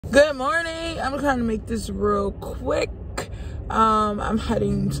Good morning. I'm trying to make this real quick. I'm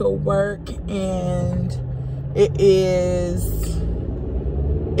heading to work and it is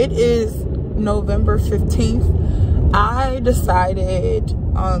November 15th. I decided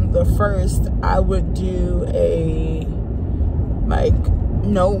on the 1st I would do a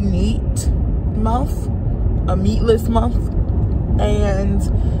no meat month, a meatless month. And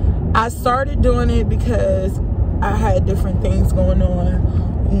I started doing it because I had different things going on.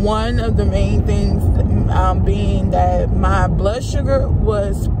 One of the main things being that my blood sugar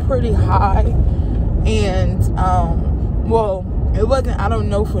was pretty high, and well, it wasn't, I don't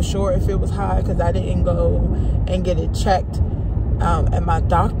know for sure if it was high because I didn't go and get it checked at my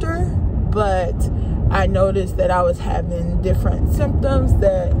doctor, but I noticed that I was having different symptoms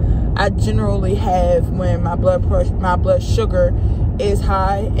that I generally have when my blood sugar is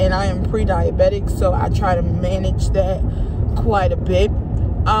high, and I am pre-diabetic, so I try to manage that quite a bit.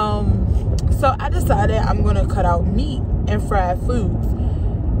 So I decided I'm gonna cut out meat and fried foods.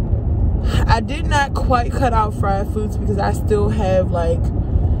 I did not quite cut out fried foods because I still have,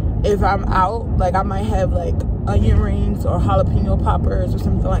 if I'm out, I might have onion rings or jalapeno poppers or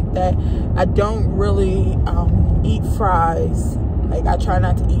something like that. I don't really eat fries. I try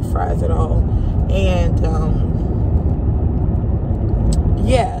not to eat fries at all. And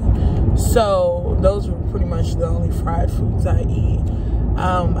yeah, so those were pretty much the only fried foods I eat.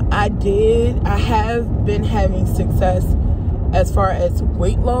 I have been having success as far as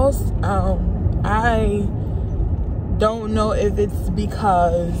weight loss. I don't know if it's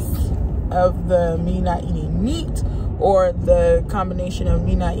because of me not eating meat, or the combination of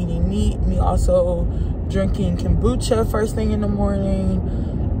me not eating meat, me also drinking kombucha first thing in the morning,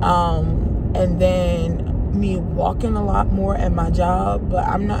 and then me walking a lot more at my job, but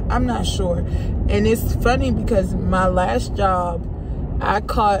I'm not sure. And it's funny because my last job I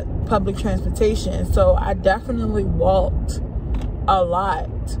caught public transportation, so I definitely walked a lot.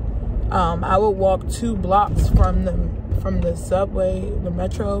 I would walk 2 blocks from the subway, the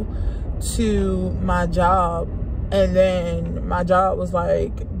metro, to my job, and then my job was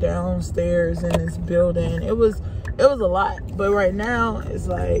downstairs in this building. It was a lot, but right now it's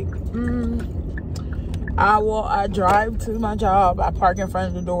I drive to my job, I park in front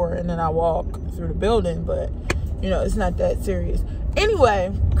of the door, and then I walk through the building, but it's not that serious. Anyway,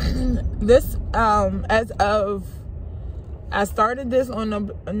 this I started this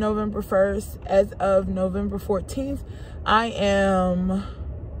on November 1st. As of November 14th, I am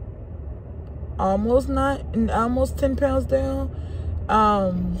almost 10 pounds down.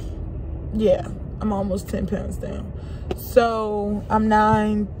 Yeah, I'm almost 10 pounds down. So I'm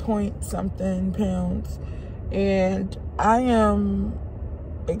 9 point something pounds, and I am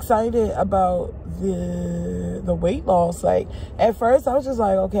excited about the weight loss. At first I was just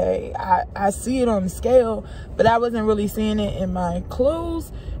okay, I see it on the scale, but I wasn't really seeing it in my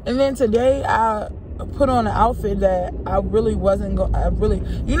clothes. And then today I put on an outfit that I really wasn't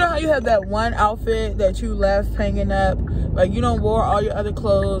you know how you have that one outfit that you left hanging up, you don't wear all your other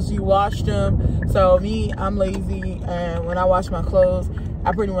clothes, you washed them. So I'm lazy, and when I wash my clothes,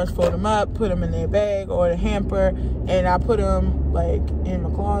 I pretty much fold them up, put them in their bag or the hamper, and I put them in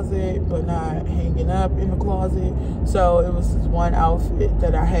my closet, but not hanging up in the closet. So it was this one outfit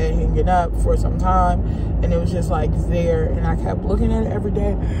that I had hanging up for some time, and it was just there, and I kept looking at it every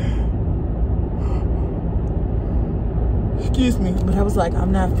day. Excuse me, but I was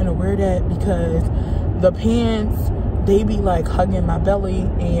I'm not gonna wear that because the pants, they be hugging my belly,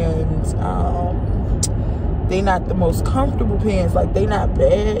 and they not the most comfortable pants. They not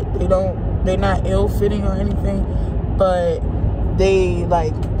bad, they're not ill-fitting or anything, but they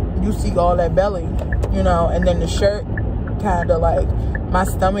you see all that belly, and then the shirt kind of my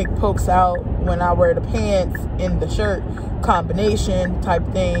stomach pokes out when I wear the pants in the shirt combination type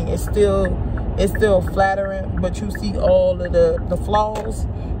thing. It's still flattering, but you see all of the flaws,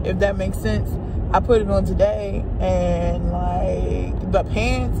 if that makes sense. I put it on today, and the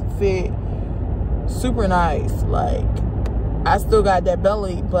pants fit super nice. I still got that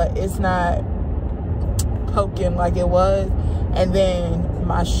belly, but it's not poking like it was. And then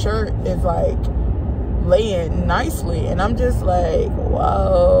my shirt is laying nicely, and I'm just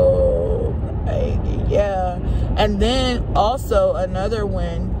whoa, yeah. And then also another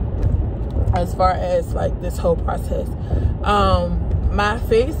one, as far as this whole process, my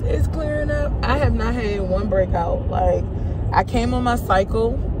face is clearing up. I have not had one breakout. I came on my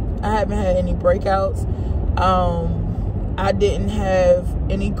cycle, I haven't had any breakouts. I didn't have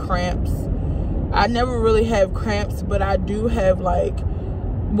any cramps. I never really have cramps, but I do have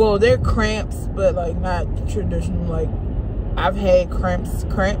well, they're cramps, but not traditional I've had cramps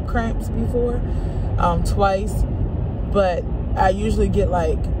before, twice, but I usually get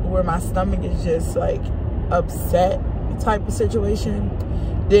like where my stomach is just like upset type of situation.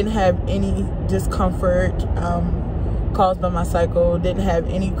 Didn't have any discomfort caused by my cycle. Didn't have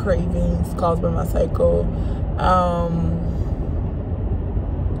any cravings caused by my cycle.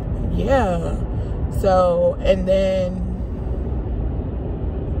 Yeah. So, and then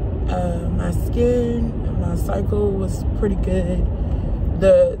my skin, my cycle was pretty good.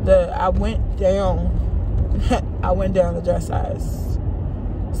 I went down a dress size.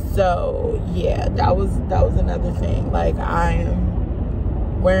 So yeah, that was another thing. Like, I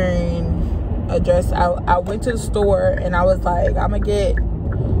am wearing a dress. I went to the store and I was like, I'm gonna get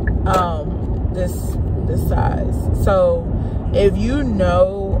this size. So if you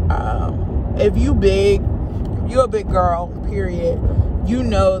know, if you're a big girl, period, you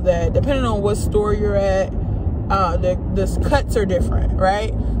know that depending on what store you're at, the cuts are different,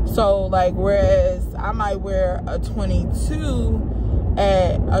 right? So like, whereas I might wear a 22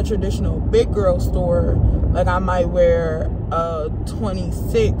 at a traditional big girl store, like I might wear a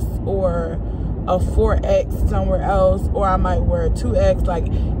 26 or a 4X somewhere else, or I might wear a 2X. Like,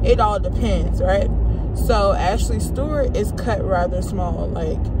 it all depends, right? So Ashley Stewart is cut rather small.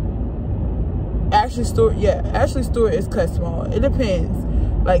 Like, Ashley Stewart is cut small. It depends.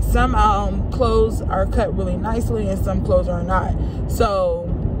 Like, some clothes are cut really nicely and some clothes are not. So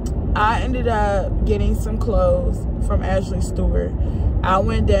I ended up getting some clothes from Ashley Stewart. I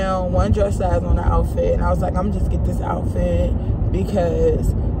went down one dress size on the outfit, and I was like, I'm just get this outfit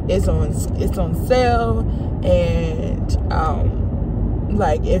because it's on sale, and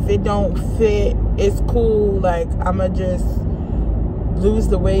like, if it don't fit, it's cool. Like, I'ma just lose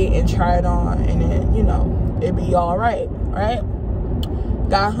the weight and try it on, and then, you know, it'd be all right.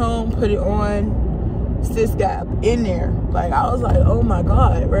 Got home, put it on, sis got in there. Like, I was like, oh my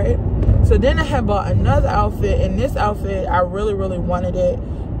God, right? So then I had bought another outfit, and this outfit, I really, really wanted it.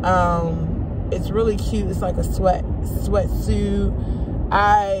 It's really cute. It's like a sweatsuit.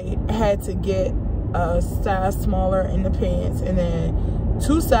 I had to get a size smaller in the pants, and then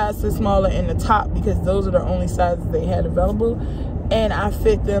 2 sizes smaller in the top, because those are the only sizes they had available, and I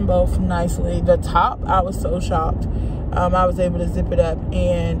fit them both nicely. The top, I was so shocked. I was able to zip it up,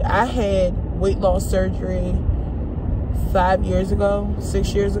 and I had weight loss surgery 6 years ago.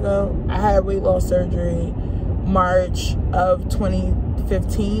 I had weight loss surgery March of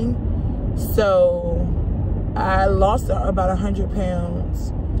 2015. So I lost about 100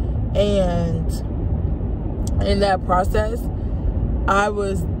 pounds, and in that process, I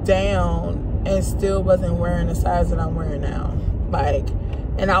was down and still wasn't wearing the size that I'm wearing now. Like,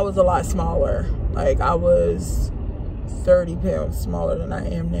 and I was a lot smaller. Like, I was 30 pounds smaller than I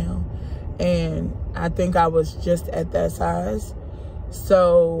am now, and I think I was just at that size.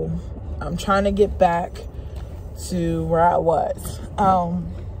 So I'm trying to get back to where I was.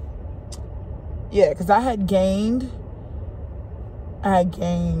 Yeah, because I had gained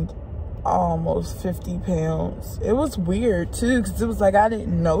almost 50 pounds. It was weird too, because it was like I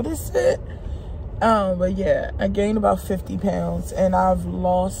didn't notice it. But yeah, I gained about 50 pounds, and I've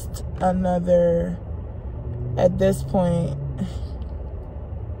lost another, at this point,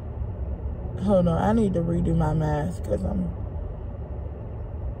 hold on, I need to redo my math, because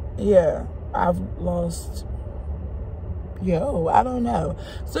I've lost, I don't know.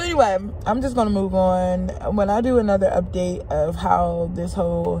 So anyway, I'm just gonna move on. When I do another update of how this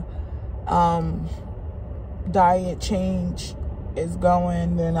whole diet change is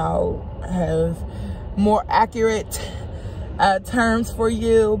going, then I'll have more accurate terms for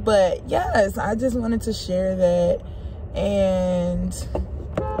you. But yes, I just wanted to share that, and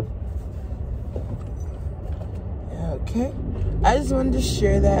okay, I just wanted to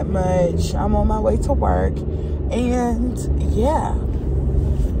share that much. I'm on my way to work, and yeah.